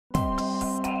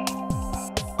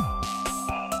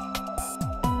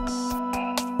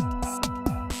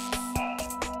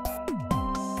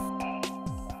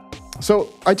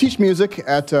So I teach music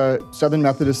at Southern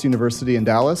Methodist University in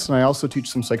Dallas, and I also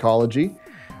teach some psychology.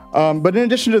 But in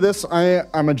addition to this,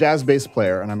 I'm a jazz bass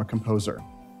player and I'm a composer.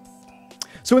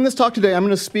 So in this talk today, I'm going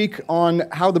to speak on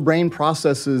how the brain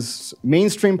processes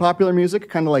mainstream popular music,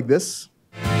 kind of like this.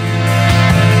 Yeah,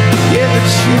 the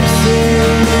truth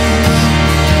is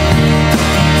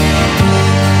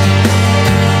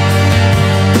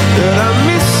that I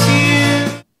miss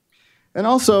you. And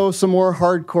also some more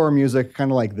hardcore music, kind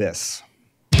of like this.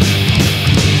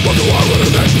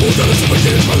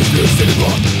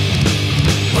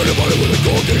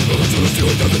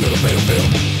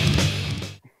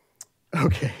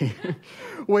 Okay,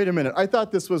 wait a minute. I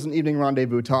thought this was an evening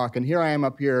rendezvous talk, and here I am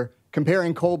up here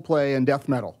comparing Coldplay and death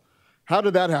metal. How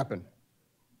did that happen?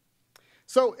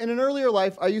 So in an earlier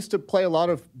life, I used to play a lot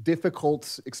of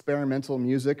difficult experimental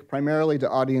music, primarily to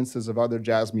audiences of other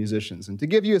jazz musicians. And to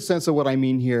give you a sense of what I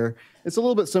mean here, it's a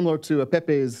little bit similar to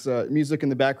Pepe's music in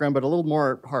the background, but a little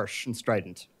more harsh and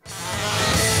strident.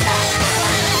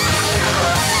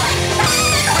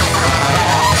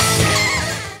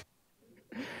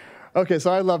 Okay,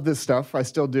 so I love this stuff. I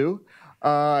still do.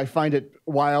 I find it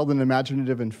wild and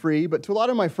imaginative and free. But to a lot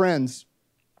of my friends,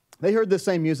 they heard the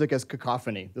same music as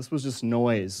cacophony. This was just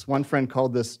noise. One friend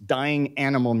called this dying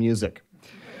animal music.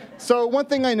 So one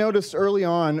thing I noticed early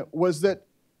on was that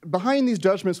behind these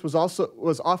judgments was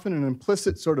often an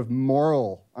implicit sort of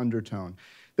moral undertone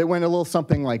that went a little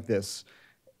something like this.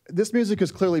 This music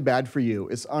is clearly bad for you.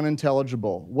 It's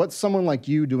unintelligible. What's someone like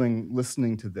you doing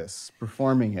listening to this,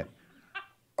 performing it?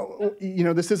 You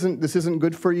know, this isn't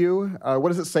good for you. What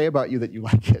does it say about you that you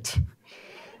like it?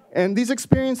 And these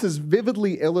experiences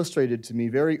vividly illustrated to me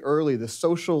very early the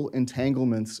social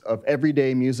entanglements of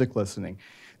everyday music listening,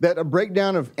 that a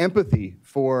breakdown of empathy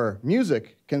for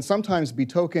music can sometimes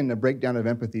betoken a breakdown of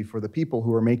empathy for the people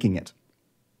who are making it.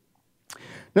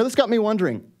 Now, this got me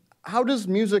wondering, how does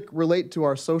music relate to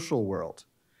our social world?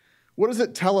 What does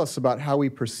it tell us about how we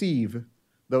perceive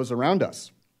those around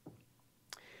us?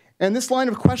 And this line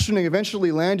of questioning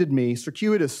eventually landed me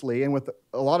circuitously and with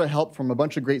a lot of help from a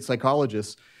bunch of great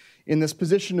psychologists in this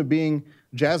position of being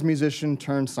jazz musician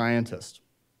turned scientist.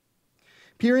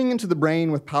 Peering into the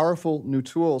brain with powerful new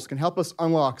tools can help us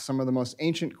unlock some of the most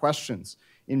ancient questions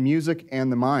in music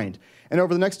and the mind. And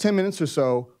over the next 10 minutes or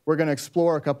so, we're going to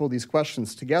explore a couple of these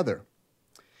questions together.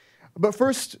 But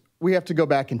first, we have to go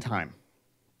back in time.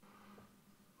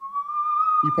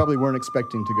 You probably weren't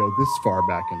expecting to go this far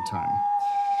back in time.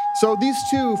 So these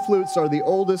two flutes are the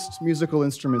oldest musical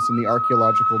instruments in the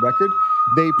archaeological record.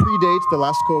 They predate the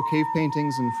Lascaux cave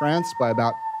paintings in France by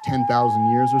about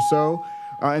 10,000 years or so,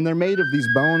 and they're made of these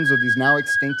bones of these now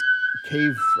extinct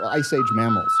cave Ice Age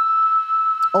mammals.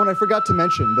 Oh, and I forgot to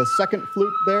mention, the second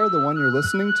flute there, the one you're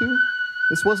listening to,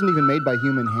 this wasn't even made by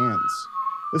human hands.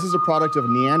 This is a product of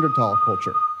Neanderthal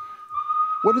culture.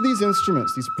 What do these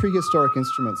instruments, these prehistoric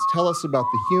instruments, tell us about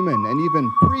the human and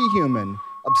even pre-human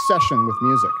obsession with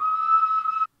music?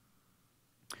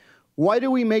 Why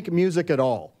do we make music at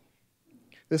all?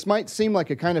 This might seem like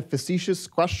a kind of facetious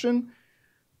question,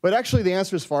 but actually the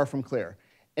answer is far from clear.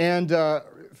 And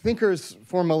thinkers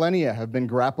for millennia have been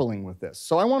grappling with this.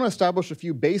 So I want to establish a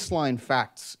few baseline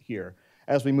facts here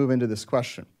as we move into this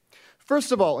question.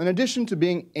 First of all, in addition to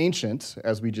being ancient,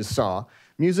 as we just saw,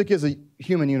 music is a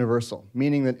human universal,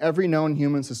 meaning that every known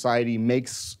human society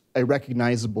makes a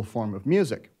recognizable form of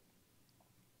music.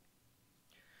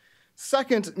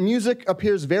 Second, music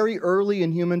appears very early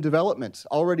in human development.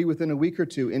 Already within a week or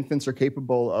two, infants are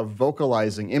capable of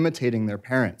vocalizing, imitating their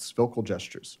parents' vocal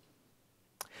gestures.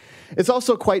 It's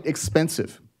also quite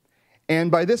expensive.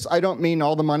 And by this, I don't mean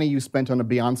all the money you spent on a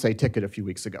Beyoncé ticket a few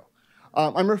weeks ago.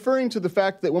 I'm referring to the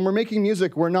fact that when we're making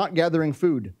music, we're not gathering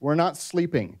food, we're not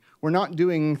sleeping, we're not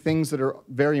doing things that are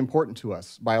very important to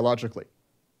us biologically.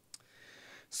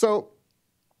 So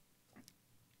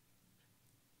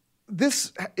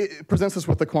this presents us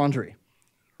with a quandary,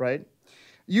 right?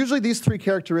 Usually these three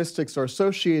characteristics are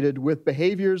associated with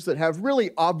behaviors that have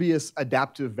really obvious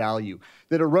adaptive value,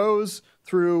 that arose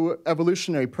through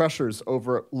evolutionary pressures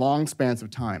over long spans of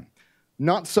time.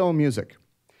 Not so music.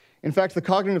 In fact, the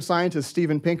cognitive scientist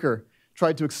Steven Pinker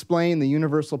tried to explain the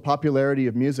universal popularity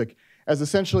of music as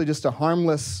essentially just a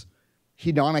harmless,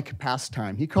 hedonic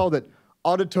pastime. He called it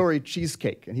auditory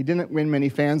cheesecake, and he didn't win many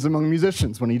fans among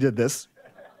musicians when he did this.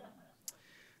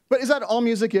 But is that all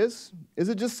music is? Is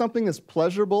it just something that's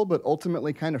pleasurable but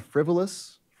ultimately kind of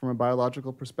frivolous from a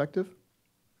biological perspective?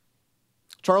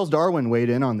 Charles Darwin weighed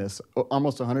in on this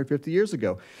almost 150 years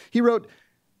ago. He wrote,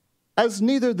 "As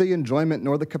neither the enjoyment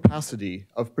nor the capacity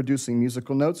of producing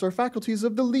musical notes are faculties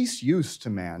of the least use to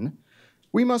man,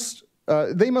 we must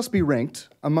they must be ranked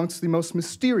amongst the most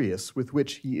mysterious with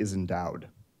which he is endowed.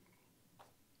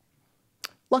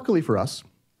 Luckily for us,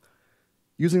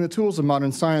 using the tools of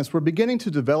modern science, we're beginning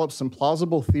to develop some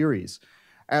plausible theories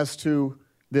as to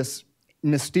this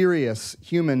mysterious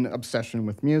human obsession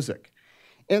with music.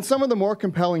 And some of the more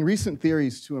compelling recent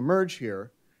theories to emerge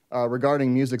here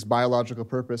regarding music's biological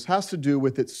purpose has to do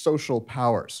with its social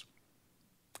powers.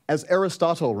 As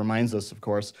Aristotle reminds us, of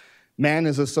course, man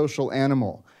is a social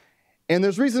animal. And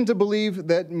there's reason to believe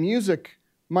that music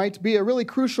might be a really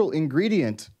crucial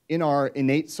ingredient in our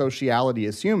innate sociality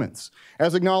as humans,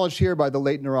 as acknowledged here by the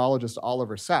late neurologist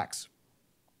Oliver Sacks.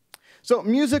 So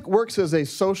music works as a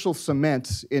social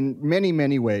cement in many,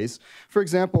 many ways. For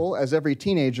example, as every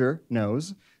teenager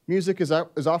knows, music is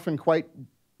often quite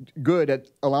good at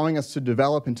allowing us to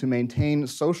develop and to maintain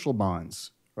social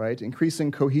bonds, right?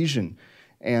 Increasing cohesion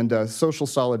and social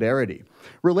solidarity.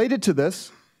 Related to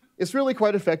this, it's really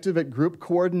quite effective at group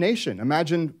coordination.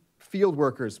 Imagine field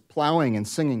workers plowing and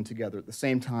singing together at the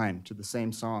same time to the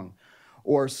same song,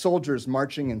 or soldiers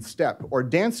marching in step, or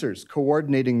dancers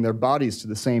coordinating their bodies to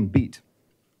the same beat.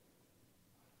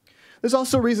 There's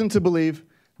also reason to believe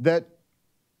that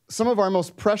some of our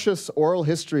most precious oral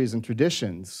histories and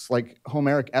traditions, like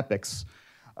Homeric epics,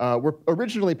 were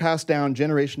originally passed down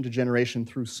generation to generation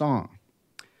through song.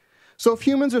 So if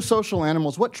humans are social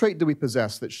animals, what trait do we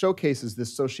possess that showcases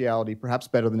this sociality perhaps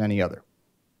better than any other?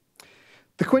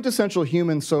 The quintessential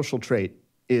human social trait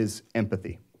is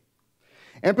empathy.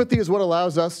 Empathy is what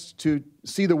allows us to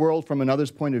see the world from another's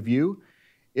point of view.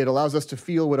 It allows us to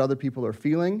feel what other people are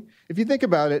feeling. If you think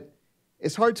about it,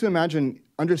 it's hard to imagine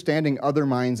understanding other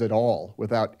minds at all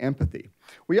without empathy.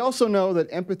 We also know that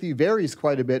empathy varies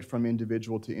quite a bit from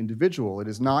individual to individual. It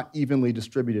is not evenly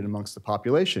distributed amongst the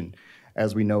population,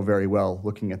 as we know very well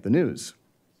looking at the news.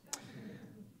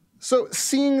 So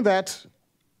seeing that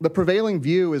the prevailing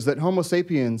view is that Homo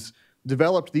sapiens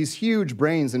developed these huge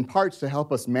brains in part to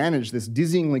help us manage this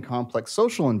dizzyingly complex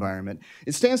social environment,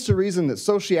 it stands to reason that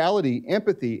sociality,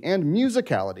 empathy, and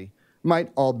musicality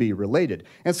might all be related.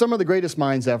 And some of the greatest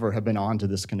minds ever have been on to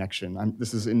this connection.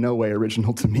 This is in no way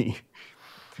original to me.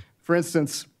 For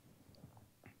instance,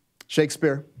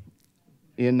 Shakespeare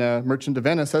in Merchant of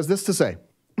Venice has this to say,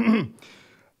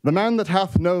 "The man that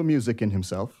hath no music in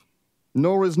himself,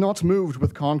 nor is not moved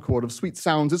with concord of sweet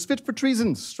sounds, is fit for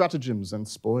treasons, stratagems, and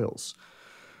spoils.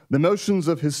 The motions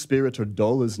of his spirit are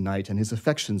dull as night, and his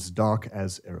affections dark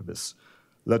as Erebus.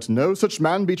 Let no such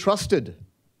man be trusted.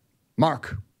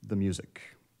 Mark the music."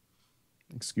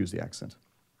 Excuse the accent.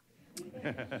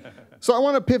 So I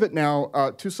want to pivot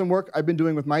now to some work I've been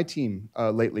doing with my team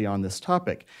lately on this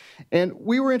topic. And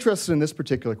we were interested in this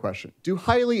particular question. Do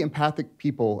highly empathic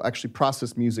people actually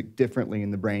process music differently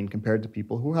in the brain compared to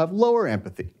people who have lower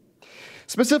empathy?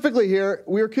 Specifically here,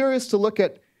 we were curious to look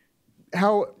at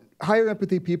how higher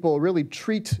empathy people really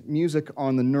treat music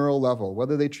on the neural level,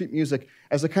 whether they treat music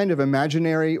as a kind of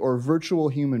imaginary or virtual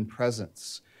human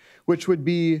presence, which we'd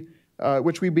be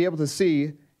able to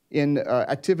see in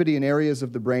activity in areas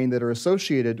of the brain that are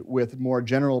associated with more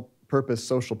general purpose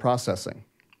social processing.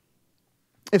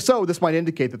 If so, this might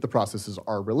indicate that the processes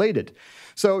are related.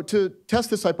 So to test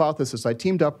this hypothesis, I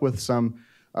teamed up with some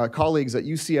colleagues at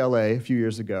UCLA a few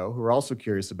years ago who were also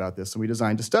curious about this, and we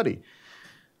designed a study.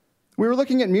 We were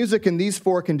looking at music in these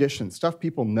four conditions: stuff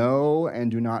people know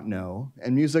and do not know,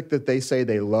 and music that they say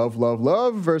they love, love,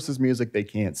 love, versus music they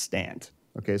can't stand.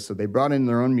 Okay, so they brought in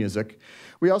their own music.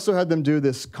 We also had them do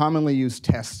this commonly used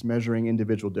test measuring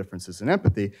individual differences in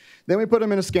empathy. Then we put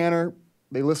them in a scanner,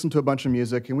 they listened to a bunch of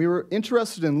music, and we were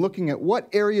interested in looking at what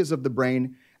areas of the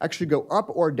brain actually go up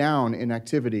or down in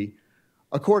activity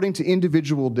according to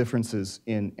individual differences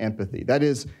in empathy. That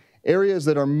is, areas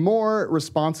that are more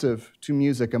responsive to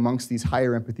music amongst these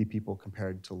higher empathy people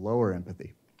compared to lower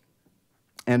empathy.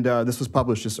 And this was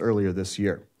published just earlier this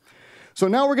year. So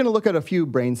now we're going to look at a few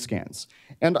brain scans.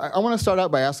 And I want to start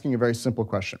out by asking a very simple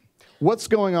question. What's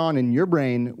going on in your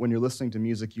brain when you're listening to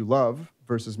music you love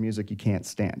versus music you can't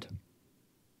stand?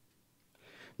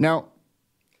 Now,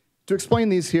 to explain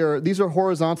these here, these are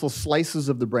horizontal slices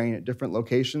of the brain at different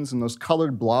locations, and those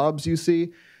colored blobs you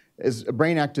see is a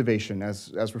brain activation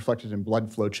as reflected in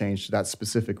blood flow change to that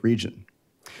specific region.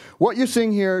 What you're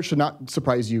seeing here should not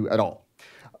surprise you at all.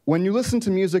 When you listen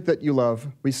to music that you love,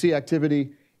 we see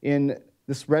activity in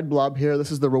this red blob here. This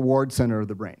is the reward center of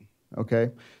the brain, okay?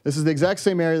 This is the exact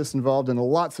same area that's involved in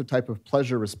lots of type of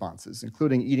pleasure responses,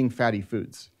 including eating fatty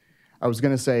foods. I was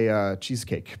going to say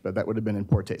cheesecake, but that would have been in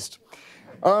poor taste.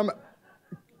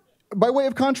 By way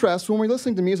of contrast, when we're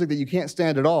listening to music that you can't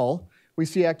stand at all, we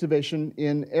see activation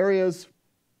in areas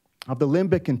of the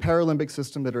limbic and paralimbic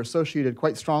system that are associated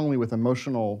quite strongly with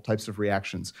emotional types of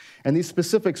reactions. And these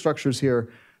specific structures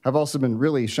here have also been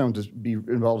really shown to be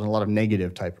involved in a lot of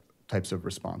negative types of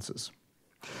responses.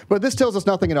 But this tells us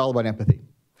nothing at all about empathy.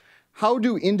 How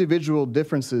do individual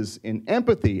differences in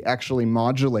empathy actually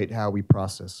modulate how we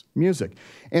process music?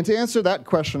 And to answer that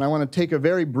question, I want to take a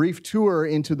very brief tour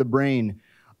into the brain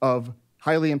of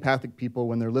highly empathic people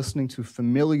when they're listening to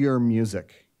familiar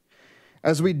music.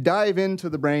 As we dive into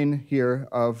the brain here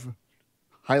of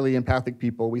highly empathic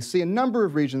people, we see a number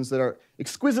of regions that are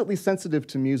exquisitely sensitive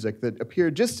to music that appear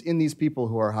just in these people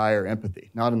who are higher empathy,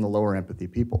 not in the lower empathy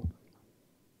people.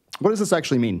 What does this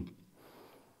actually mean?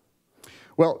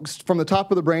 Well, from the top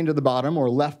of the brain to the bottom, or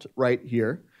left, right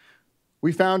here,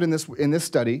 we found in this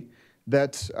study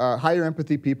that higher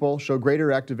empathy people show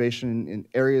greater activation in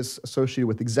areas associated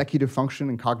with executive function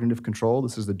and cognitive control.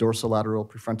 This is the dorsolateral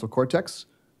prefrontal cortex.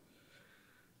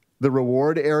 The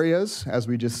reward areas, as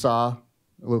we just saw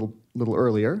a little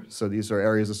earlier, so these are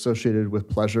areas associated with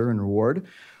pleasure and reward.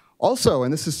 Also,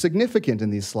 and this is significant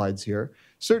in these slides here,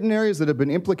 certain areas that have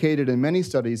been implicated in many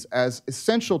studies as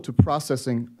essential to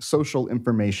processing social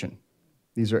information.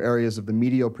 These are areas of the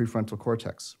medial prefrontal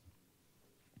cortex.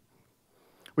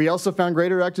 We also found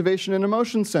greater activation in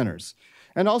emotion centers,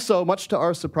 and also, much to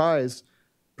our surprise,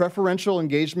 preferential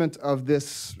engagement of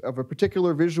a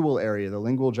particular visual area, the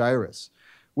lingual gyrus,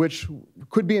 which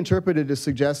could be interpreted to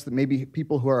suggest that maybe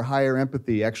people who are higher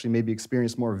empathy actually maybe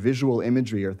experience more visual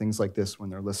imagery or things like this when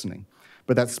they're listening.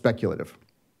 But that's speculative.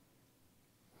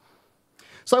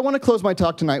 So I want to close my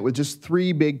talk tonight with just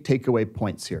 3 big takeaway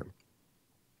points here.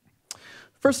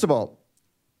 First of all,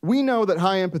 we know that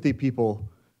high empathy people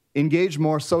engage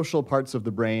more social parts of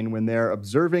the brain when they're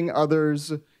observing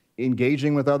others,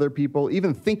 engaging with other people,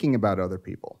 even thinking about other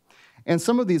people. And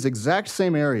some of these exact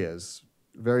same areas,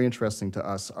 very interesting to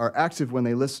us, are active when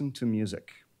they listen to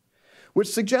music, which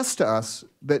suggests to us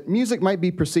that music might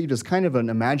be perceived as kind of an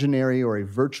imaginary or a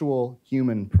virtual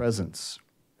human presence.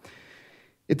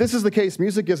 If this is the case,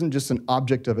 music isn't just an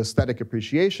object of aesthetic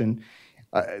appreciation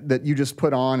that you just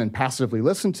put on and passively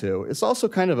listen to. It's also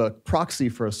kind of a proxy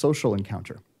for a social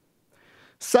encounter.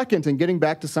 Second, and getting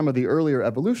back to some of the earlier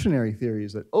evolutionary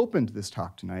theories that opened this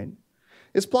talk tonight,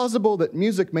 it's plausible that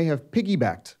music may have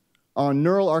piggybacked on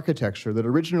neural architecture that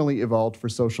originally evolved for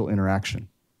social interaction.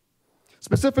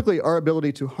 Specifically, our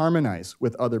ability to harmonize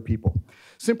with other people.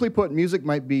 Simply put, music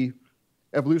might be,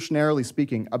 evolutionarily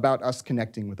speaking, about us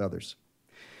connecting with others.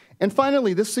 And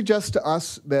finally, this suggests to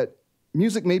us that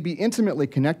music may be intimately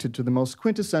connected to the most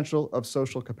quintessential of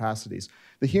social capacities,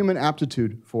 the human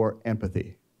aptitude for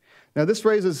empathy. Now, this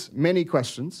raises many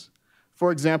questions.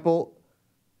 For example,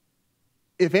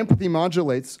 if empathy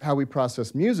modulates how we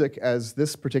process music, as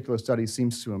this particular study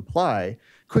seems to imply,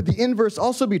 could the inverse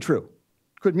also be true?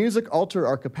 Could music alter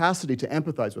our capacity to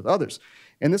empathize with others?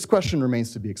 And this question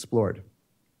remains to be explored.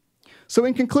 So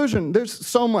in conclusion, there's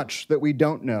so much that we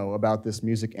don't know about this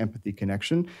music-empathy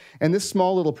connection, and this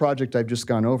small little project I've just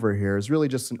gone over here is really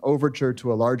just an overture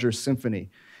to a larger symphony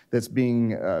that's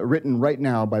being written right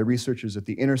now by researchers at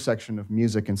the intersection of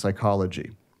music and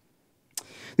psychology.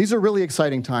 These are really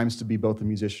exciting times to be both a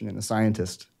musician and a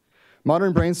scientist.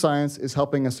 Modern brain science is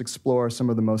helping us explore some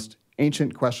of the most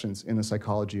ancient questions in the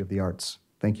psychology of the arts.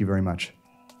 Thank you very much.